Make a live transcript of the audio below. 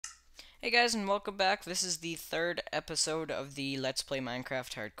Hey guys, and welcome back. This is the third episode of the Let's Play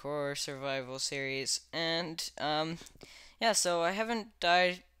Minecraft Hardcore Survival series. Yeah, so I haven't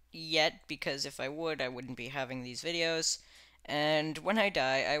died yet because if I would, I wouldn't be having these videos. And when I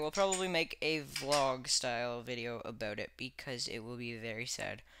die, I will probably make a vlog style video about it because it will be very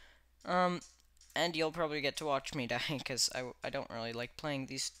sad. Um, and you'll probably get to watch me die because I don't really like playing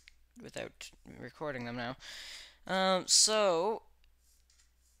these without recording them now. So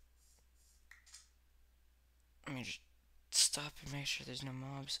let me just stop and make sure there's no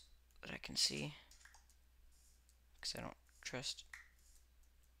mobs that I can see, because I don't trust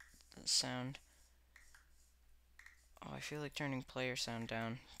the sound. Oh, I feel like turning player sound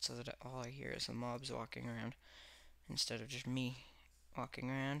down so that all I hear is the mobs walking around instead of just me walking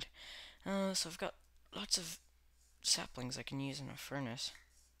around. So I've got lots of saplings I can use in a furnace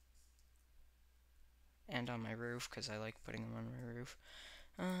and on my roof because I like putting them on my roof.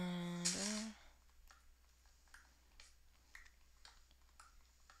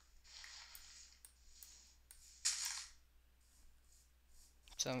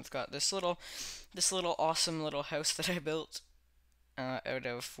 So I've got this little awesome little house that I built out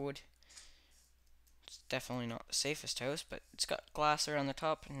of wood. It's definitely not the safest house, but it's got glass around the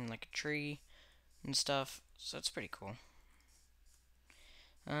top and like a tree and stuff, so it's pretty cool.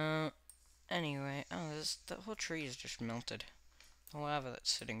 Uh, anyway, the whole tree is just melted. The lava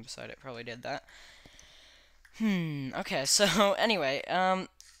that's sitting beside it probably did that. Okay, so anyway,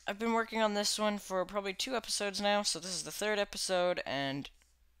 I've been working on this one for probably 2 episodes now, so this is the third episode, and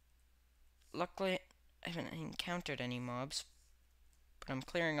luckily I haven't encountered any mobs, but I'm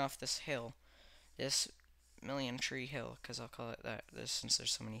clearing off this hill, this million tree hill, because I'll call it that, this since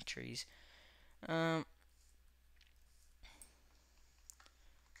there's so many trees. Um,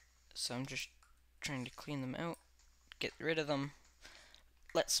 so I'm just trying to clean them out, get rid of them,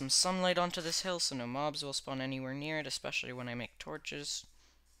 let some sunlight onto this hill so no mobs will spawn anywhere near it, especially when I make torches.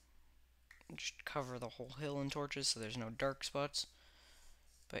 Just cover the whole hill in torches so there's no dark spots.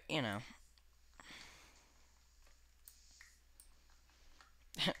 But, you know.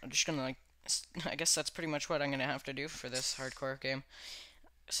 I'm just gonna, I guess that's pretty much what I'm gonna have to do for this hardcore game.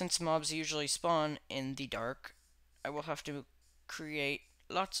 Since mobs usually spawn in the dark, I will have to create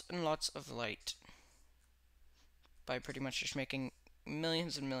lots and lots of light by pretty much just making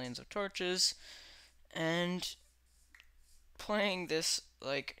millions and millions of torches and playing this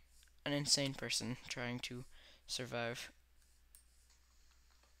like an insane person trying to survive.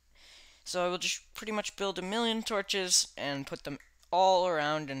 So I will just pretty much build a million torches and put them all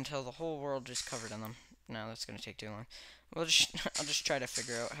around until the whole world is covered in them. No, that's going to take too long. I'll just try to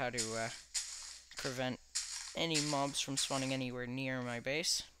figure out how to prevent any mobs from spawning anywhere near my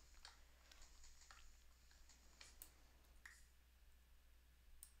base.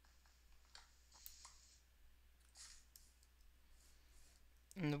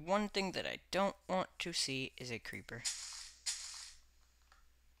 And the one thing that I don't want to see is a creeper.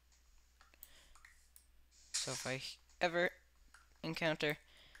 So if I ever encounter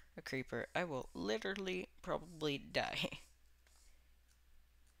a creeper, I will literally probably die.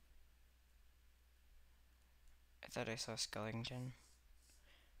 I thought I saw skeleton.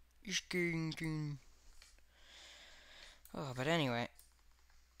 Skeleton. Oh, but anyway,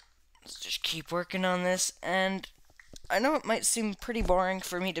 let's just keep working on this, and I know it might seem pretty boring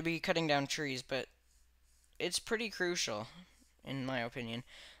for me to be cutting down trees, but it's pretty crucial, in my opinion.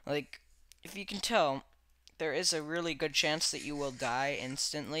 Like, if you can tell, there is a really good chance that you will die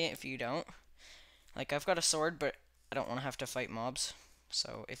instantly if you don't. Like, I've got a sword, but I don't want to have to fight mobs.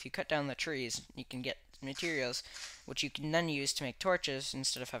 So, if you cut down the trees, you can get materials, which you can then use to make torches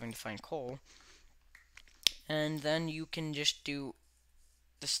instead of having to find coal. And then you can just do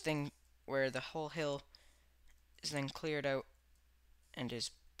this thing where the whole hill is then cleared out and is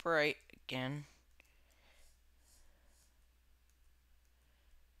bright again.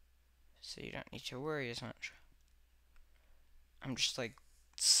 So you don't need to worry as much. I'm just like,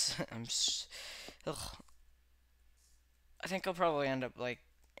 ugh. I think I'll probably end up like,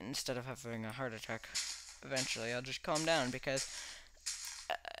 instead of having a heart attack, eventually I'll just calm down because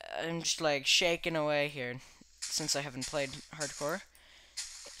I'm just like shaking away here since I haven't played hardcore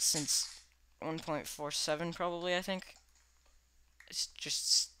since 1.47 probably, I think. It's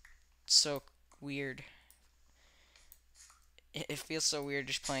just so weird. It feels so weird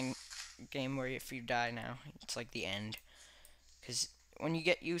just playing a game where if you die now, it's like the end. Because when you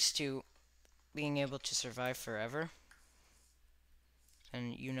get used to being able to survive forever,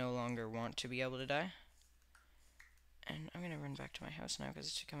 then you no longer want to be able to die. And I'm going to run back to my house now because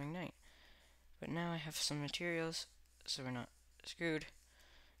it's becoming night. But now I have some materials, so we're not screwed.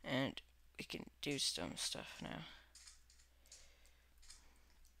 And do some stuff now.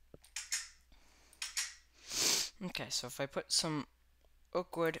 Okay, so if I put some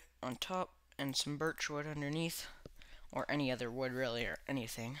oak wood on top and some birch wood underneath, or any other wood really, or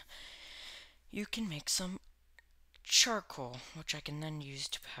anything, you can make some charcoal, which I can then use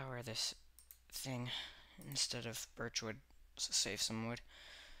to power this thing instead of birch wood, so save some wood.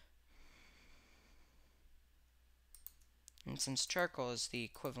 And since charcoal is the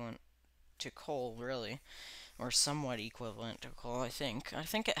equivalent to coal, really, or somewhat equivalent to coal, I think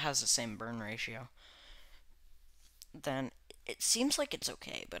it has the same burn ratio, then it seems like it's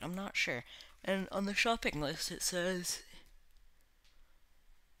okay, but I'm not sure. And on the shopping list it says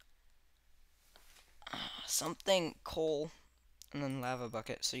something coal and then lava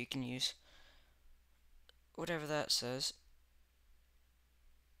bucket, so you can use whatever that says.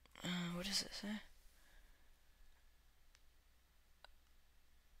 What does it say?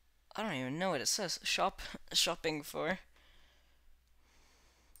 I don't even know what it says. Shopping for.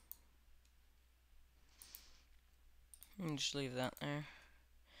 Just leave that there.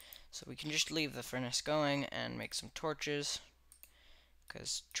 So we can just leave the furnace going and make some torches.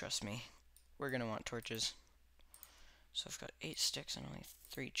 Because, trust me, we're going to want torches. So I've got 8 sticks and only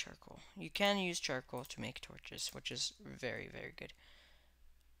 3 charcoal. You can use charcoal to make torches, which is very, very good.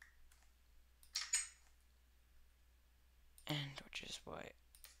 And which is why...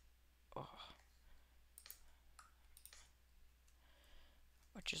 Oh.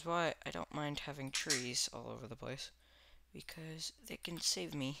 Which is why I don't mind having trees all over the place. Because they can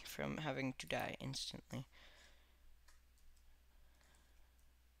save me from having to die instantly.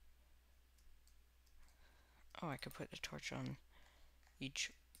 Oh, I could put a torch on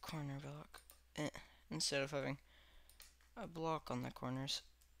each corner block. Instead of having a block on the corners.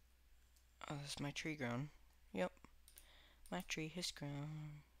 Oh, is my tree grown? Yep. My tree has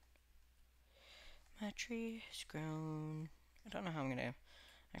grown. My tree has grown. I don't know how I'm gonna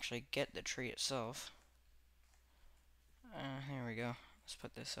actually get the tree itself. Here we go. Let's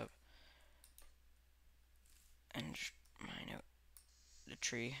put this up. And mine out the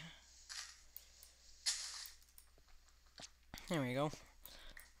tree. There we go.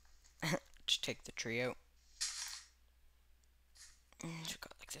 Just take the tree out. Just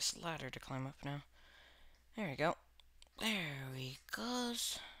got like this ladder to climb up now. There we go. There we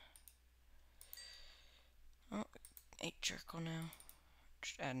goes. Oh, 8 charcoal now.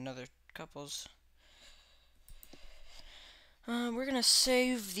 Just add another couples. We're gonna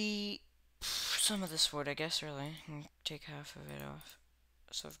save some of this wood, I guess, really, and take half of it off.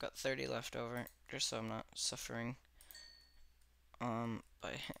 So I've got 30 left over, just so I'm not suffering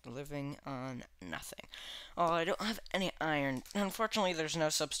by living on nothing. Oh, I don't have any iron. Unfortunately, there's no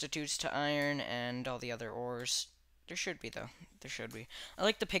substitutes to iron and all the other ores. There should be, though. There should be. I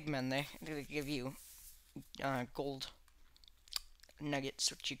like the pigmen. They give you gold nuggets,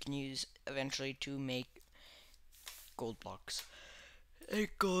 which you can use eventually to make gold blocks. And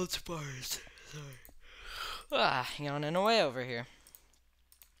gold bars. Sorry. Yawning away over here.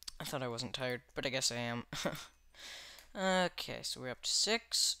 I thought I wasn't tired, but I guess I am. Okay, so we're up to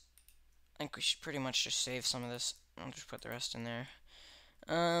 6. I think we should pretty much just save some of this. I'll just put the rest in there.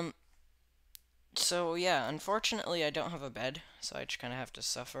 So yeah, unfortunately I don't have a bed, so I just kind of have to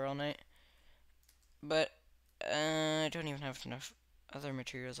suffer all night. But, I don't even have enough other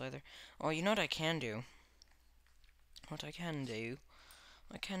materials either. Oh, you know what I can do? What I can do?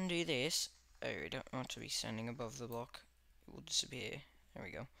 I can do this. I don't want to be standing above the block. It will disappear. There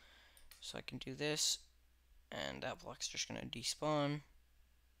we go. So I can do this, and that block's just gonna despawn.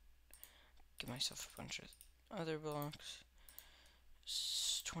 Give myself a bunch of other blocks.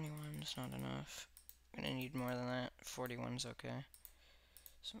 21 is not enough. I'm gonna need more than that. 41's okay.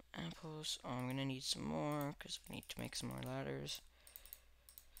 Some apples. Oh, I'm gonna need some more because we need to make some more ladders.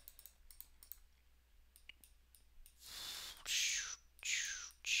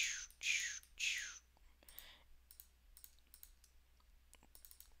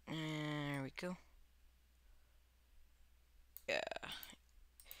 There we go. Yeah.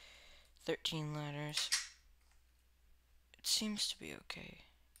 13 ladders. It seems to be okay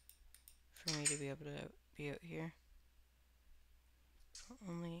for me to be able to be out here.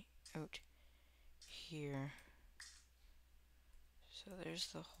 Only out here. So there's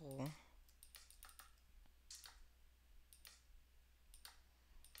the hole.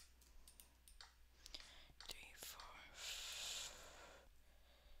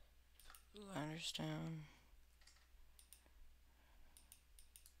 Ladders down.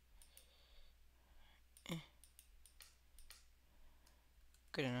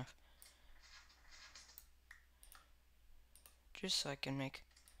 Good enough. Just so I can make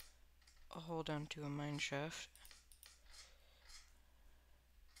a hole down to a mine shaft.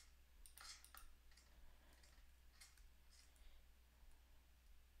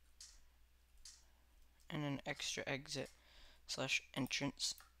 And an extra exit slash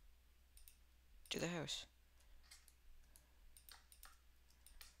entrance to the house.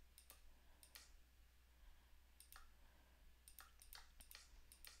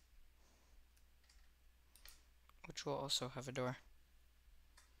 Which will also have a door.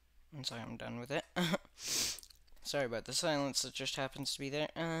 Once I am done with it. Sorry about the silence that just happens to be there.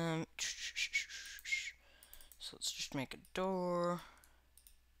 So let's just make a door.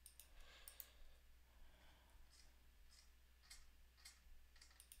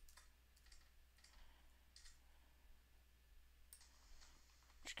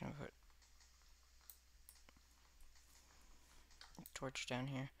 Just gonna put a torch down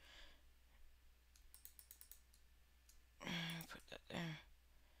here. Put that there.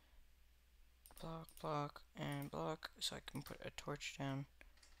 Block, block, and block, so I can put a torch down.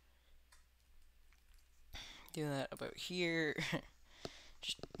 Do that about here.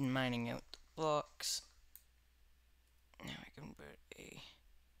 Just mining out the blocks. Now I can put a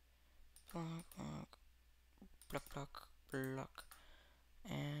block, block, block, block, block.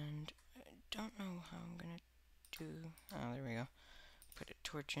 And I don't know how I'm gonna do. Oh, there we go. Put a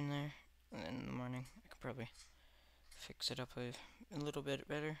torch in there, and then in the morning I can probably fix it up a little bit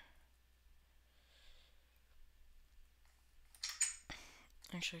better.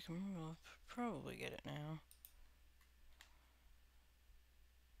 Actually, I can probably get it now.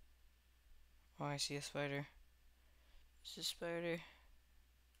 Oh, I see a spider. It's a spider.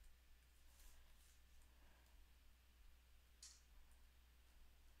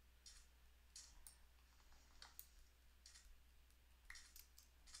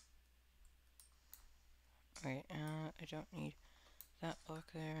 Wait, I don't need that block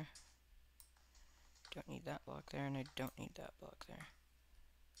there. Don't need that block there, and I don't need that block there.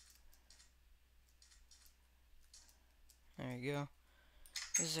 There you go.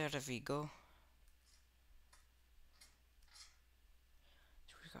 There we go.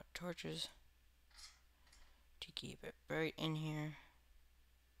 So we've got torches to keep it bright in here.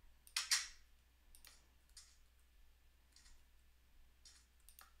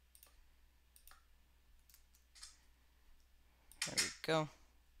 There we go.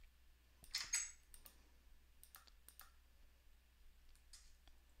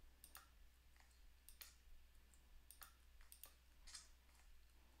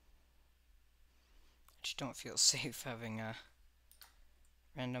 I just don't feel safe having a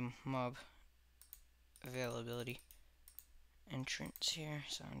random mob availability entrance here,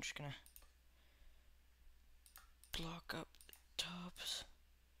 so I'm just gonna block up the tops.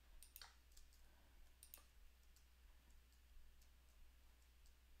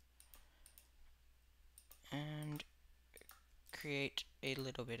 And create a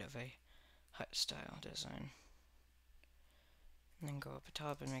little bit of a hut style design. And then go up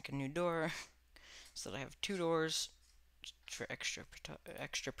top and make a new door so that I have 2 doors for extra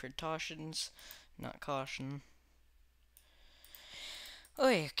precautions, not caution.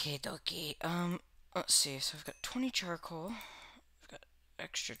 Okay, dokie. Let's see. So I've got 20 charcoal. I've got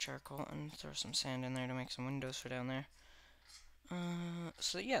extra charcoal, and throw some sand in there to make some windows for down there.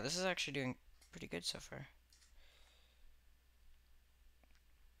 So yeah, this is actually doing pretty good so far.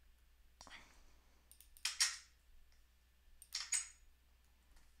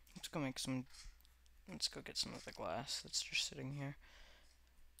 Let's go make some. Let's go get some of the glass that's just sitting here.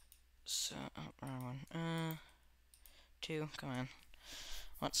 So, oh, wrong one. 2. Come on.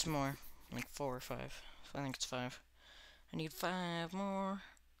 Want some more? Like 4 or 5. I think it's 5. I need 5 more.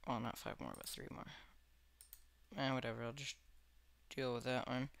 Well, not 5 more, but 3 more. Whatever. I'll just deal with that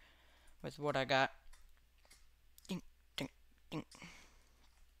one. With what I got. Ding, ding, ding.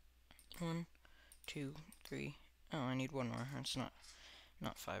 1, 2, 3. Oh, I need 1 more. It's not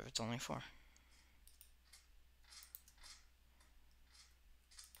 5. It's only 4.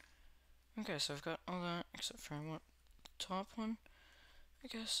 Okay, so I've got all that except for I want the top one. I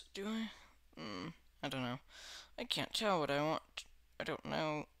guess. Do I? I don't know. I can't tell what I want. I don't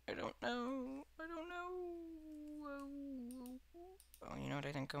know. I don't know. I don't know. Oh, you know what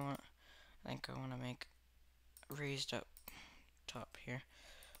I think I want? I think I want to make a raised up top here.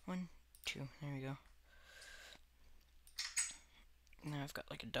 1, 2. There we go. Now I've got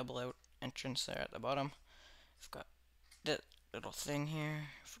like a double out entrance there at the bottom. I've got that little thing here.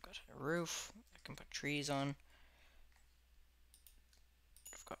 I've got a roof. I can put trees on.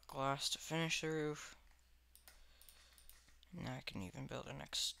 I've got glass to finish the roof. Now I can even build a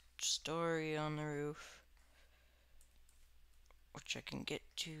next story on the roof, which I can get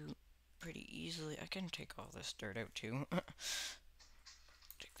to pretty easily. I can take all this dirt out too.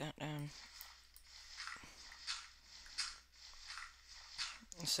 Take that down.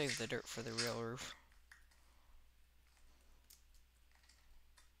 And save the dirt for the real roof.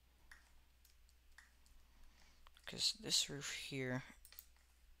 Because this roof here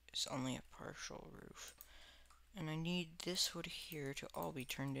is only a partial roof. And I need this wood here to all be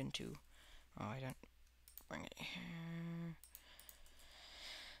turned into... Oh, I don't bring it here.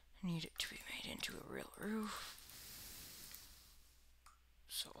 I need it to be made into a real roof.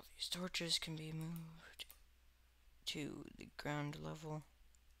 So all these torches can be moved to the ground level.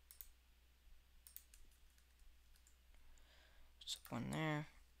 So one there,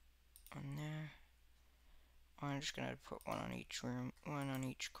 one there. Oh, I'm just gonna put one on each room, one on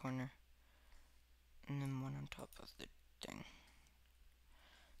each corner, and then one on top of the thing.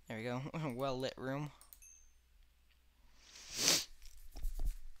 There we go. Well lit room.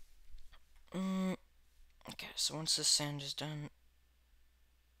 Okay, so once the sand is done,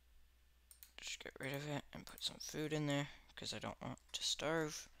 just get rid of it and put some food in there because I don't want to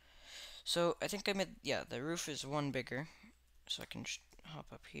starve. So I think I made, yeah, the roof is one bigger, so I can just hop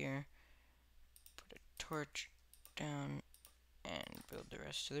up here, put a torch down, and build the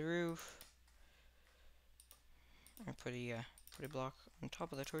rest of the roof. Or put a block on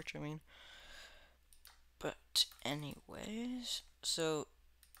top of the torch, I mean. But anyways, so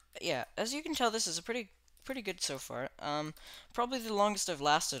yeah, as you can tell, this is a pretty good so far. Probably the longest I've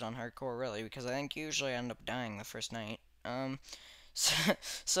lasted on hardcore, really, because I think usually I end up dying the first night.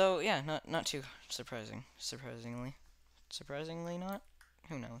 So yeah, not too surprisingly not.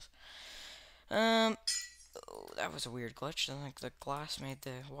 Who knows? Oh, that was a weird glitch. I think the glass made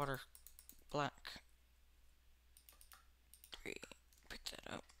the water black. 3. Pick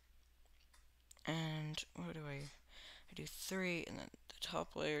that up. And what do I do 3, and then the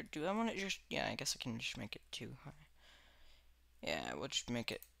top layer. Do I want to just... Yeah, I guess I can just make it too high. Yeah, we'll just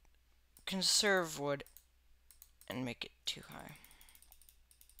make it conserve wood and make it too high.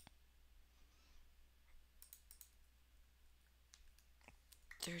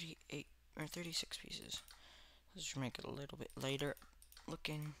 $38 or 36 pieces. Let's just make it a little bit lighter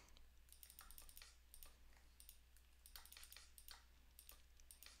looking.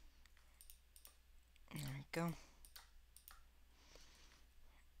 There we go.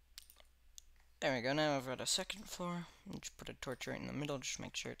 There we go. Now I've got a second floor. I'll just put a torch right in the middle, just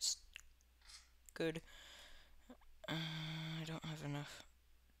make sure it's good. I don't have enough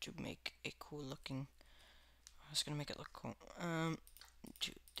to make a cool looking. I was gonna make it look cool.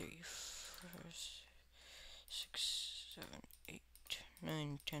 2, 3, 4, 6, 7, 8,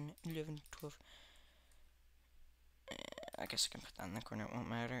 9, 10, 11, 12. I guess I can put that in the corner, it won't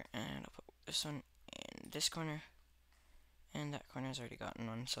matter. And I'll put this one in this corner. And that corner's already gotten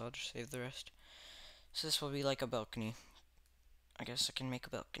one, so I'll just save the rest. So this will be like a balcony. I guess I can make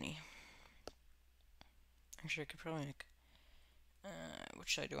a balcony. Actually, I could probably make...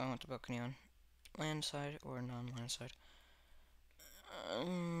 which side do I want the balcony on? Land side or non-land side? I'll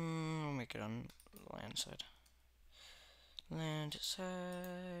make it on the land side. Land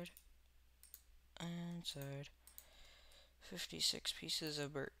side. Land side. 56 pieces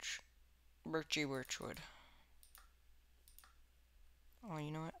of birchy birchwood. Oh,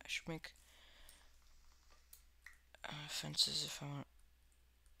 you know what? I should make fences if I want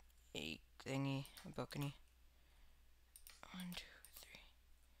a thingy, a balcony. 1, 2,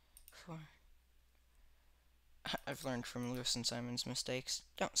 3, 4. I've learned from Lewis and Simon's mistakes.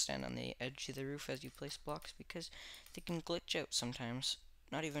 Don't stand on the edge of the roof as you place blocks because they can glitch out sometimes.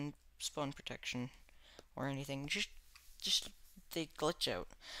 Not even spawn protection or anything. Just they glitch out.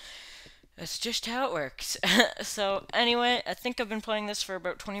 That's just how it works. So anyway, I think I've been playing this for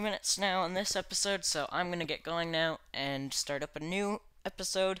about 20 minutes now on this episode, so I'm gonna get going now and start up a new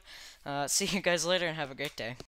episode. See you guys later and have a great day.